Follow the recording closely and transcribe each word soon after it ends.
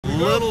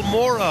little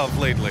more of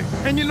lately.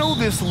 And you know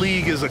this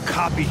league is a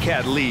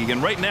copycat league,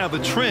 and right now the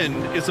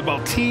trend is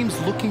about teams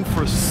looking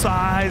for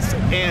size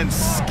and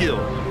skill.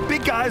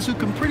 Big guys who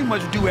can pretty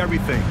much do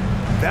everything.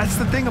 That's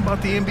the thing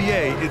about the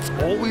NBA. It's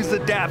always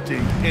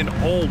adapting and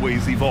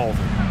always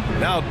evolving.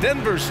 Now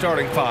Denver's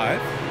starting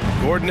five.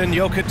 Gordon and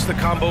Jokic, the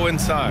combo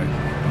inside.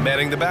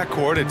 Manning the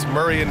backcourt, it's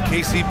Murray and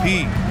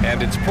KCP.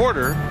 And it's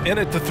Porter in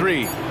at the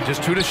three.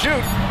 Just two to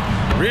shoot.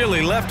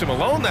 Really left him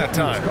alone that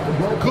time.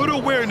 Good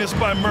awareness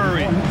by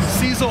Murray.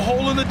 Sees a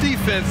hole in the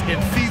defense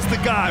and feeds the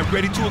guy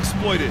ready to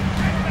exploit it.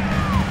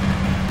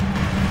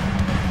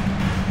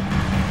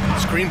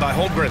 Screen by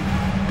Holmgren.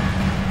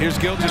 Here's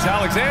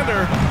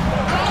Gilgeous-Alexander.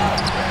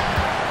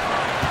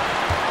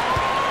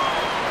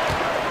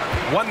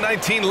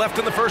 1:19 left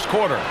in the first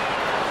quarter.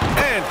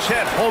 And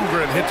Chet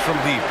Holmgren hits from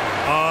deep.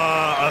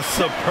 A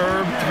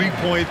superb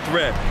three-point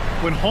threat.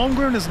 When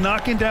Holmgren is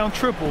knocking down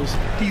triples,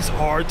 he's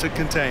hard to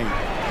contain.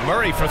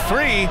 Murray for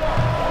three.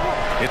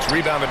 It's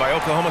rebounded by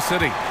Oklahoma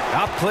City.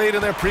 Outplayed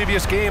in their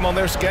previous game on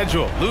their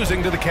schedule,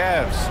 losing to the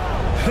Cavs.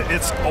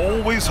 It's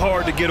always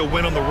hard to get a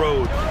win on the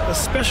road,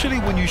 especially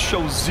when you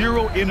show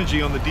zero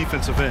energy on the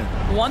defensive end.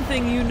 One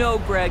thing you know,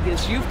 Greg,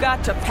 is you've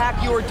got to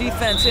pack your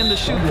defense in the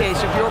suitcase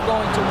if you're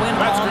going to win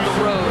on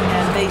the road,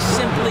 and they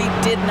simply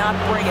did not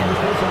bring it.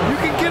 You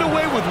can get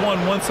away with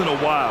one once in a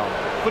while,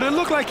 but it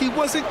looked like he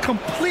wasn't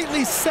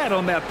completely set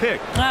on that pick.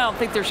 I don't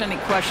think there's any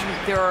question.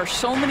 There are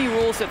so many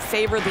rules that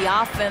favor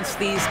the offense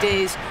these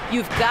days.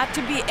 You've got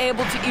to be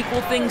able to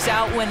equal things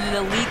out when an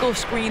illegal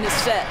screen is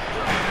set.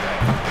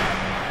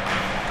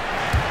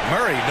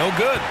 Murray, no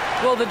good.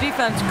 Well, the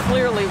defense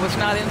clearly was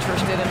not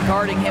interested in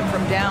guarding him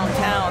from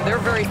downtown. They're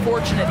very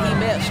fortunate he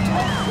missed.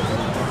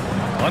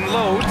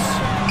 Unloads.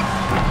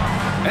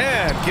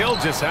 And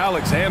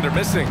Gilgeous-Alexander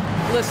missing.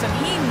 Listen,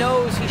 he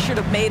knows he should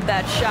have made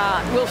that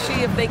shot. We'll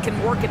see if they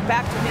can work it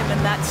back to him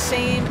in that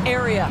same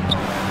area.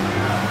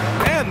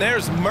 And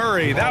there's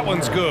Murray. That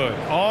one's good.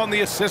 On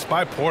the assist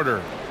by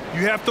Porter.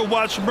 You have to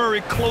watch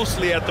Murray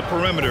closely at the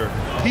perimeter.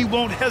 He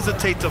won't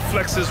hesitate to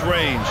flex his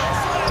range.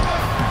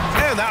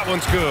 And that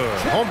one's good.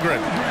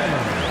 Holmgren.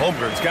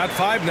 Holmgren's got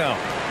five now.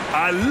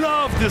 I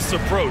love this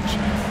approach.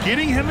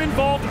 Getting him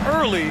involved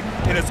early,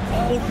 and it's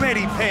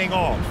already paying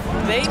off.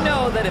 They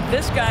know that if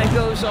this guy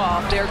goes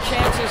off, their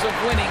chances of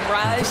winning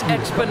rise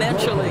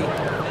exponentially.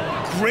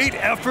 Great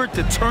effort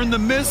to turn the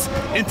miss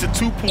into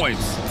 2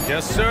 points.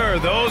 Yes, sir.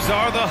 Those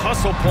are the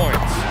hustle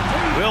points.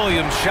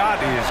 Williams'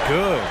 shot is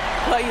good.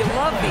 Well, you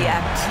love the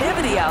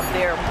activity out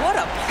there. What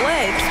a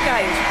play. This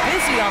guy is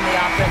busy on the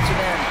offensive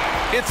end.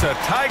 It's a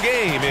tie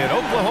game in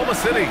Oklahoma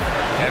City.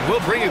 And we'll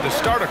bring you the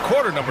start of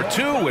quarter number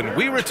 2 when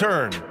we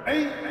return.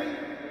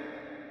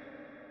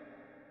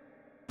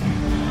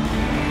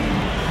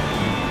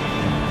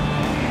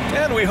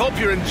 And we hope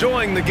you're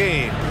enjoying the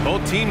game.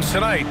 Both teams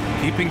tonight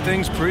keeping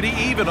things pretty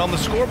even on the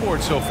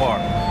scoreboard so far.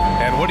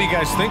 And what do you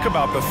guys think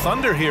about the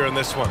Thunder here in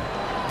this one?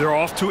 They're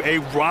off to a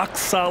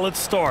rock-solid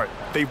start.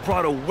 They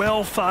brought a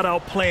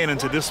well-thought-out plan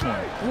into this one.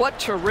 What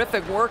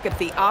terrific work at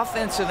the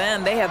offensive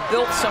end. They have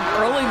built some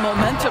early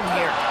momentum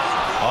here.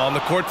 On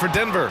the court for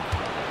Denver,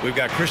 we've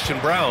got Christian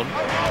Braun,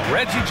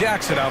 Reggie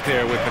Jackson out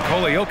there with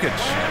Nikola Jokic,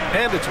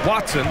 and it's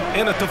Watson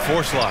in at the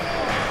 4 slot.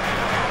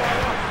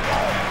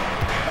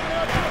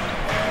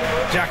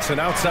 Jackson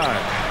outside.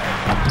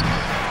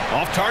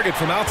 Off target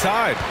from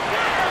outside.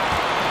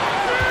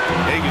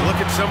 Hey, you look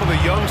at some of the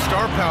young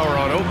star power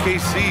on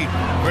OKC.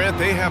 Grant,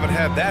 they haven't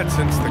had that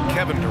since the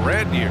Kevin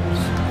Durant years.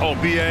 Oh,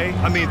 B.A.,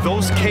 I mean,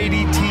 those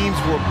KD teams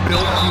were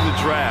built through the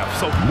draft.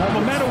 So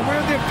no matter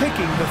where they're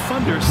picking, the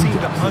Thunder seem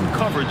to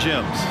uncover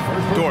gems.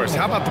 Doris,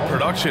 how about the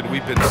production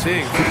we've been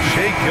seeing from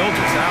Shai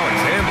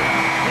Gilgeous-Alexander?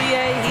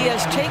 B.A., he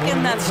has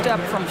taken that step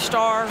from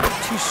star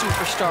to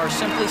superstar,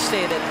 simply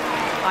stated.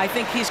 I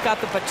think he's got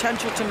the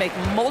potential to make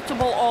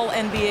multiple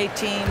All-NBA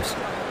teams,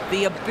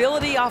 the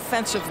ability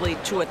offensively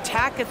to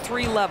attack at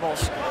 3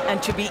 levels,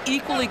 and to be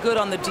equally good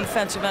on the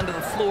defensive end of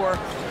the floor.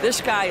 This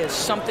guy is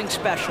something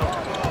special.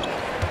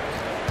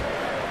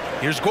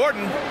 Here's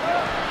Gordon.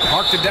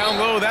 Parked it down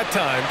low that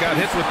time. Got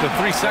hit with the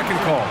 3-second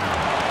call.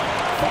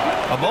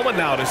 A moment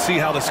now to see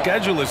how the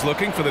schedule is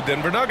looking for the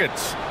Denver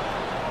Nuggets.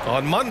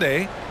 On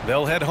Monday,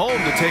 they'll head home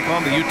to take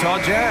on the Utah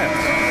Jazz.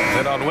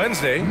 Then on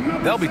Wednesday,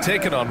 they'll be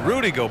taking on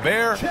Rudy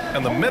Gobert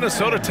and the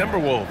Minnesota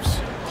Timberwolves.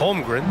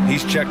 Holmgren,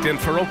 he's checked in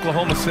for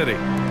Oklahoma City.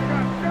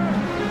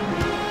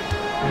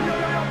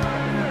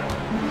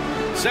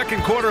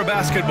 Second quarter of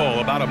basketball,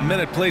 about a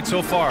minute played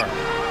so far.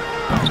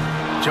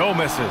 Joe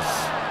misses.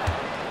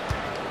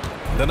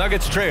 The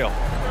Nuggets trail.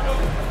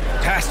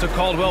 Pass to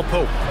Caldwell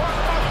Pope.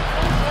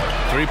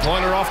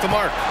 3-pointer off the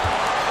mark.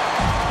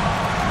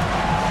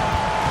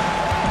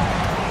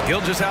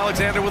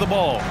 Gilgeous-Alexander with the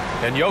ball.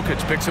 And Jokic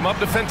picks him up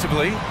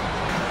defensively.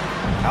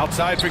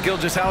 Outside for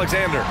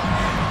Gilgeous-Alexander.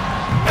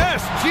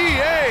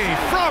 SGA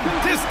from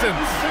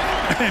distance.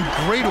 And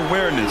great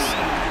awareness.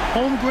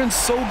 Holmgren's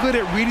so good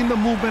at reading the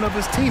movement of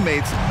his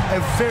teammates.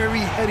 A very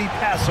heady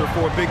passer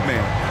for a big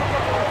man.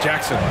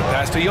 Jackson,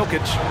 pass to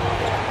Jokic.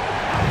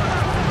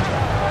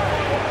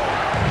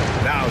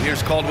 Now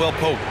here's Caldwell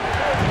Pope.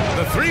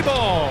 The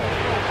 3-ball.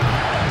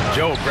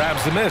 Joe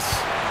grabs the miss.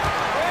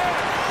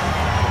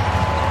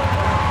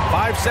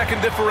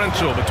 5-second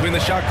differential between the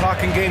shot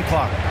clock and game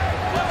clock.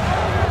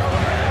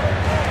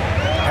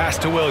 Pass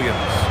to Williams.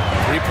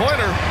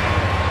 3-pointer.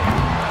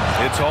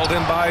 It's hauled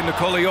in by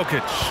Nikola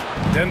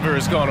Jokic. Denver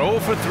has gone 0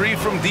 for 3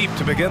 from deep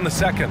to begin the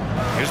second.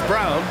 Here's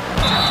Brown.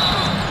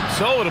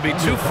 So it'll be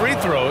 2 free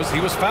throws. He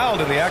was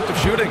fouled in the act of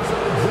shooting.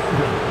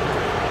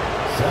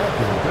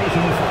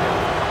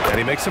 And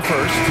he makes the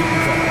first.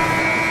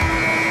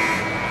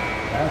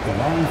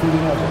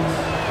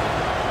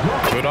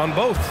 Good on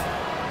both.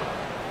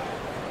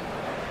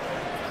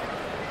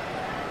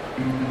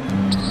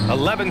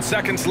 11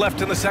 seconds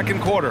left in the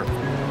second quarter.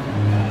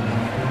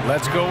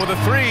 Let's go with a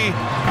 3.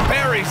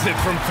 Buries it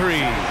from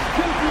 3.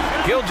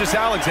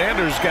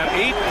 Gilgeous-Alexander's got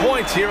 8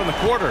 points here in the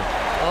quarter.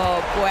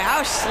 Oh, boy,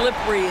 how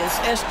slippery is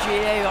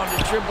SGA on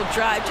the dribble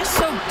drive. Just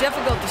so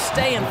difficult to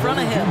stay in front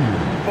of him.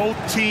 Both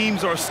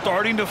teams are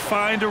starting to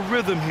find a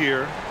rhythm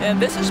here. And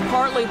this is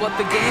partly what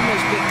the game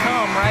has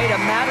become, right? A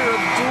matter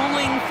of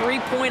dueling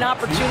three-point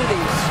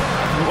opportunities.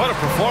 What a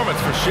performance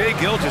for Shai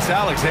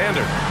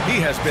Gilgeous-Alexander. He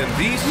has been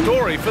the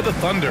story for the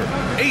Thunder.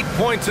 8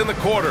 points in the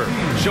quarter,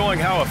 showing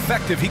how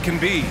effective he can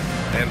be.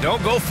 And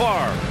don't go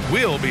far.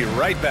 We'll be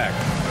right back.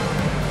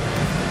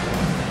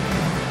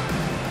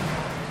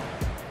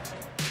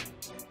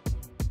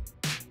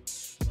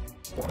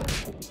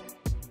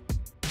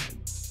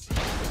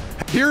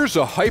 Here's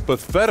a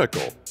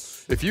hypothetical.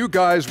 If you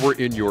guys were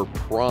in your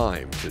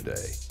prime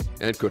today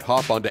and could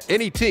hop onto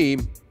any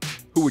team,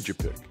 who would you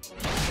pick?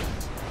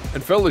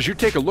 And fellas, you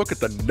take a look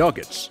at the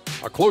Nuggets.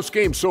 A close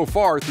game so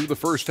far through the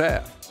first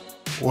half.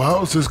 Well,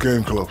 how is this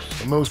game close?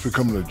 I know it's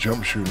becoming a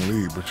jump shooting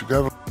league, but you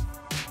got to...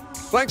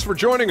 Thanks for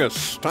joining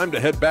us. Time to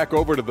head back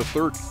over to the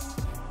third.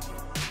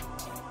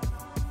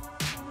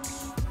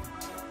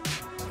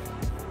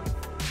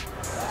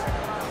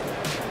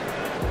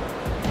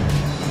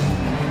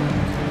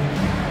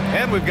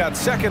 And we've got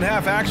second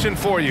half action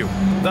for you.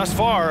 Thus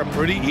far, a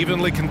pretty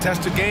evenly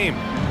contested game.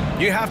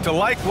 You have to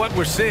like what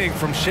we're seeing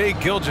from Shai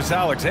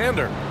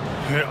Gilgeous-Alexander.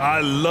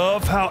 I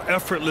love how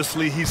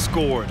effortlessly he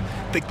scored.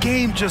 The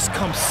game just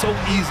comes so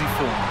easy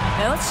for him.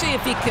 Now let's see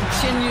if he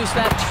continues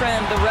that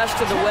trend the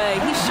rest of the way.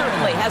 He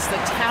certainly has the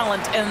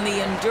talent and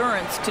the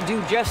endurance to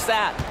do just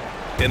that.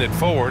 In it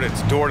forward,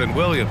 it's Dort and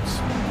Williams.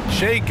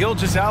 Shai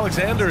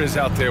Gilgeous-Alexander is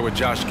out there with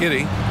Josh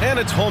Giddey, and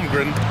it's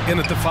Holmgren in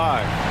at the 5.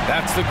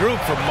 That's the group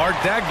from Mark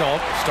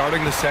Daigneault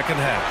starting the second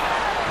half.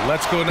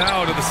 Let's go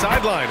now to the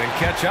sideline and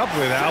catch up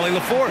with Allie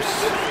LaForce.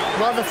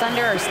 Well, the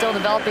Thunder are still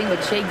developing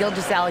with Shai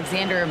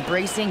Gilgeous-Alexander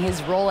embracing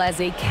his role as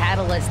a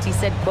catalyst. He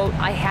said, quote,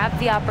 "I have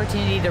the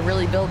opportunity to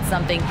really build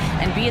something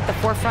and be at the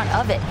forefront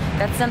of it.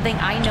 That's something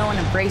I know and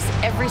embrace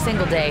every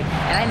single day,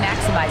 and I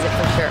maximize it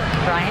for sure."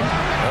 Brian?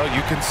 Well,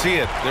 you can see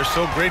it. They're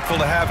so grateful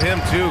to have him,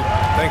 too.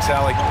 Thanks,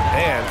 Allie.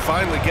 And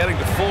finally getting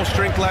to full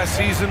strength last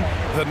season,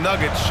 the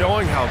Nuggets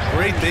showing how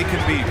great they can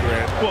be,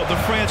 Grant. Well,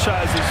 the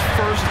franchise's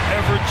first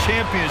ever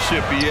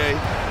championship, EA.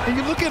 And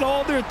you look at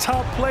all their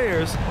top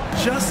players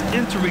just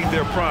entering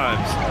their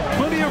primes.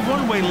 Plenty of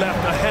runway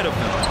left ahead of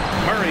them.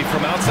 Murray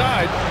from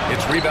outside.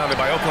 It's rebounded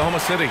by Oklahoma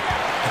City.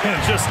 And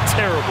just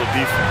terrible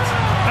defense.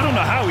 I don't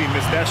know how he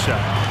missed that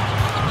shot.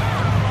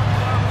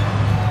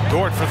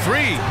 Dort for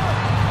 3.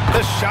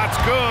 The shot's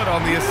good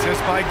on the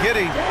assist by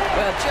Giddey.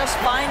 Well, just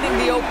finding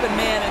the open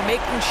man and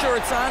making sure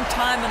it's on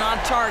time and on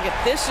target.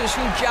 This is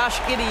who Josh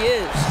Giddey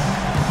is.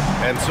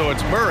 And so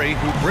it's Murray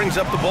who brings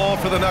up the ball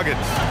for the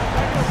Nuggets.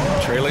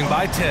 Trailing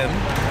by 10.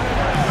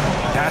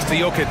 Pass to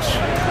Jokic.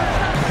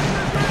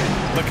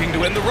 Looking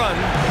to end the run.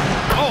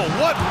 Oh,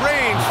 what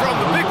range from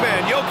the big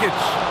man, Jokic.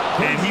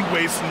 And he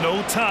wastes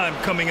no time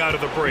coming out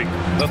of the break.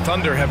 The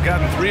Thunder have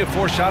gotten 3 of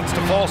 4 shots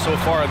to fall so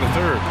far in the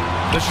third.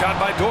 The shot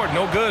by Dort,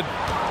 no good.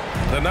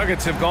 The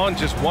Nuggets have gone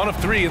just 1 of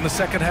 3 in the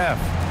second half.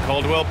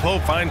 Caldwell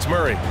Pope finds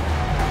Murray.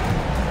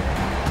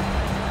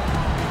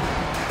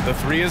 The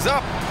 3 is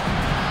up.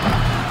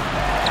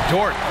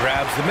 Dort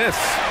grabs the miss.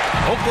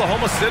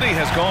 Oklahoma City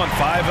has gone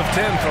 5 of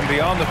 10 from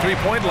beyond the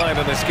three-point line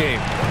in this game.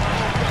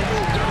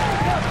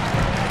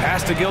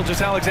 Pass to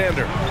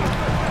Gilgeous-Alexander.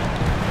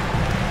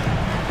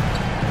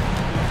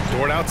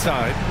 Dort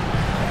outside.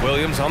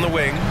 Williams on the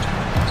wing.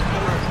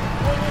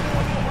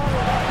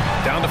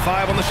 Down to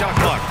 5 on the shot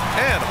clock.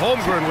 And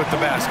Holmgren with the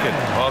basket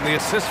on the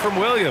assist from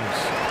Williams.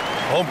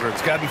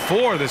 Holmgren's gotten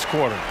 4 this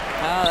quarter.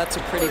 Oh, that's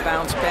a pretty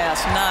bounce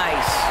pass.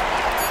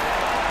 Nice.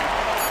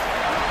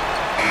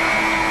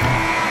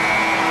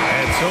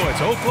 So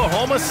it's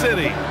Oklahoma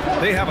City.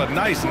 They have a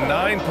nice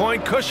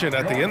 9-point cushion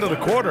at the end of the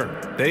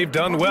quarter. They've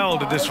done well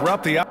to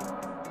disrupt the...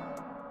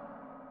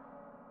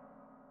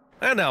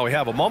 And now we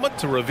have a moment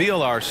to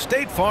reveal our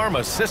State Farm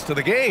assist of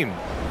the game.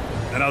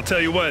 And I'll tell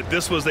you what,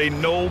 this was a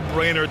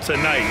no-brainer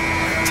tonight.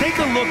 Take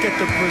a look at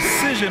the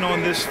precision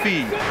on this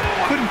feed.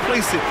 Couldn't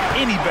place it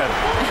any better.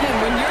 And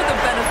when you're the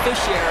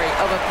beneficiary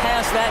of a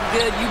pass that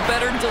good, you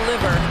better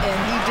deliver. And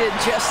he did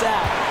just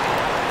that.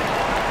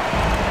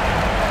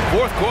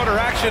 Fourth quarter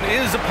action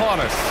is upon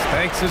us.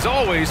 Thanks as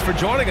always for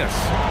joining us.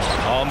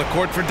 On the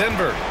court for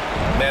Denver.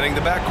 Manning the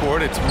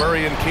backcourt, it's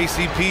Murray and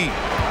KCP.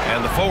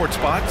 And the forward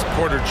spots,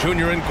 Porter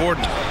Jr. and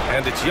Gordon.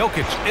 And it's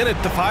Jokic in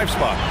at the 5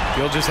 spot.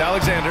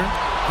 Gilgeous-Alexander.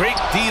 Great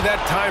D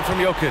that time from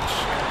Jokic.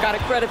 Got to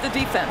credit the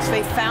defense.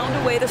 They found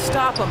a way to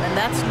stop him, and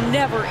that's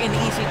never an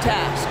easy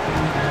task.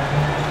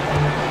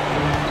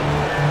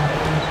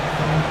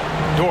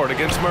 Dort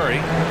against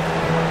Murray.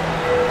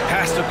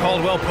 Pass to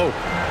Caldwell Pope.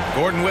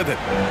 Gordon with it.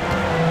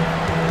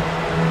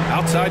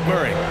 Outside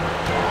Murray.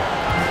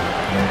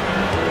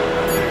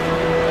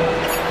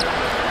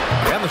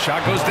 And the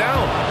shot goes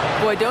down.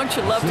 Boy, don't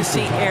you love to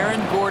see Aaron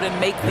Gordon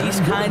make these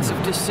kinds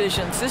of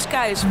decisions. This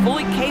guy is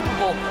fully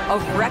capable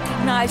of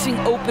recognizing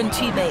open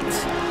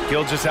teammates.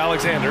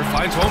 Gilgeous-Alexander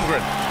finds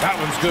Holmgren. That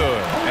one's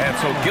good. And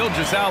so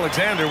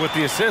Gilgeous-Alexander with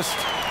the assist.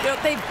 You know,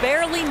 they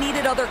barely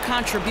needed other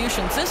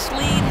contributions. This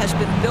lead has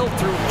been built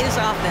through his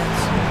offense.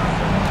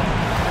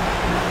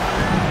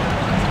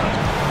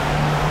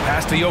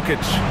 Pass to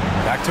Jokic.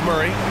 Back to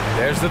Murray.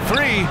 There's the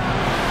 3.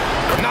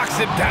 Knocks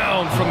it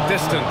down from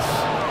distance.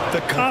 The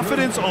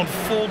confidence on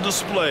full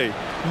display.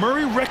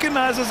 Murray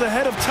recognizes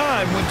ahead of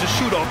time when to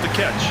shoot off the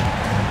catch.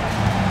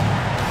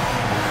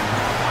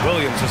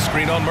 Williams a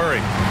screen on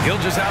Murray.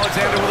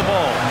 Gilgeous-Alexander with the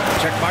ball.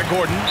 Checked by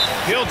Gordon.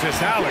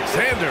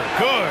 Gilgeous-Alexander,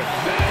 good.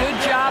 Good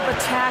job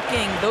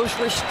attacking. Those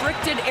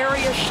restricted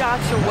area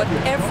shots are what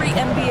every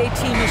NBA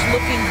team is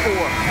looking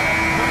for.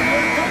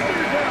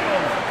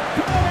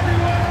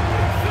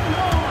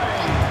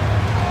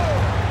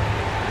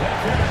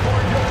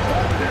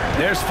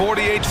 There's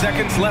 48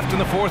 seconds left in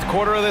the fourth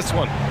quarter of this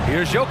one.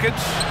 Here's Jokic.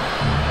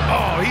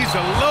 Oh, he's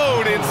a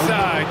load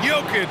inside.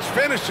 Jokic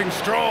finishing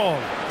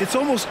strong. It's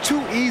almost too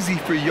easy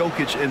for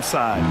Jokic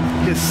inside.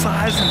 His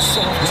size and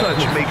soft touch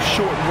make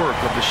short work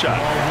of the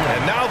shot.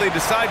 And now they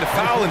decide to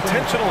foul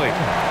intentionally.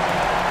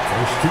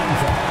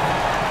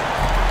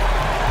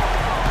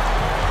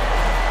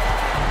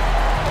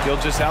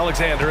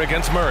 Gilgeous-Alexander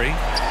against Murray.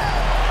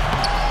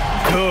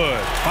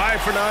 Good.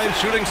 5 for 9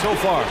 shooting so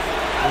far.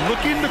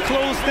 Looking to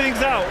close things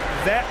out.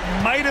 That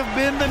might have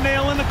been the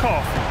nail in the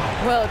coffin.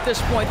 Well, at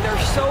this point, they're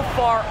so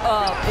far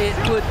up, it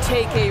would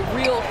take a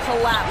real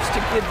collapse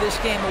to give this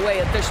game away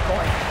at this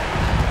point.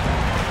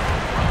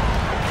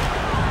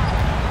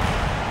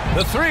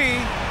 The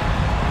 3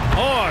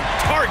 on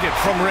target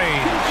from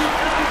range.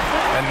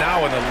 And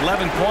now an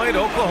 11-point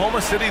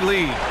Oklahoma City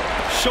lead.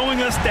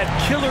 Showing us that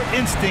killer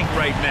instinct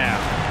right now.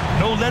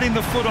 No letting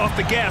the foot off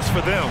the gas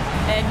for them.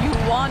 And you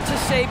want to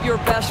save your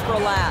best for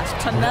last.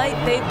 Tonight,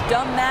 they've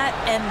done that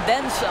and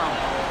then some.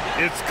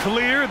 It's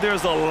clear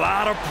there's a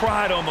lot of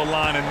pride on the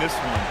line in this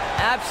one.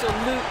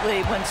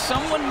 Absolutely. When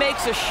someone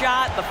makes a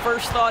shot, the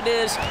first thought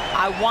is,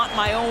 I want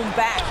my own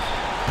back.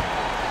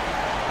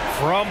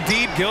 From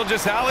deep,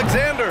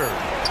 Gilgeous-Alexander.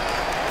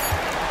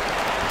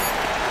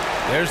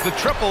 There's the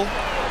triple.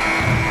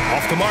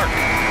 Off the mark.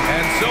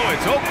 And so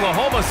it's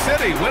Oklahoma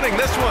City winning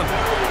this one.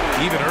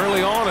 Even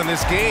early on in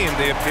this game,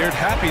 they appeared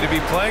happy to be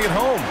playing at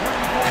home.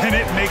 And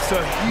it makes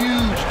a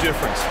huge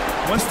difference.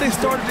 Once they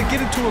started to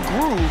get into a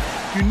groove,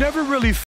 you never really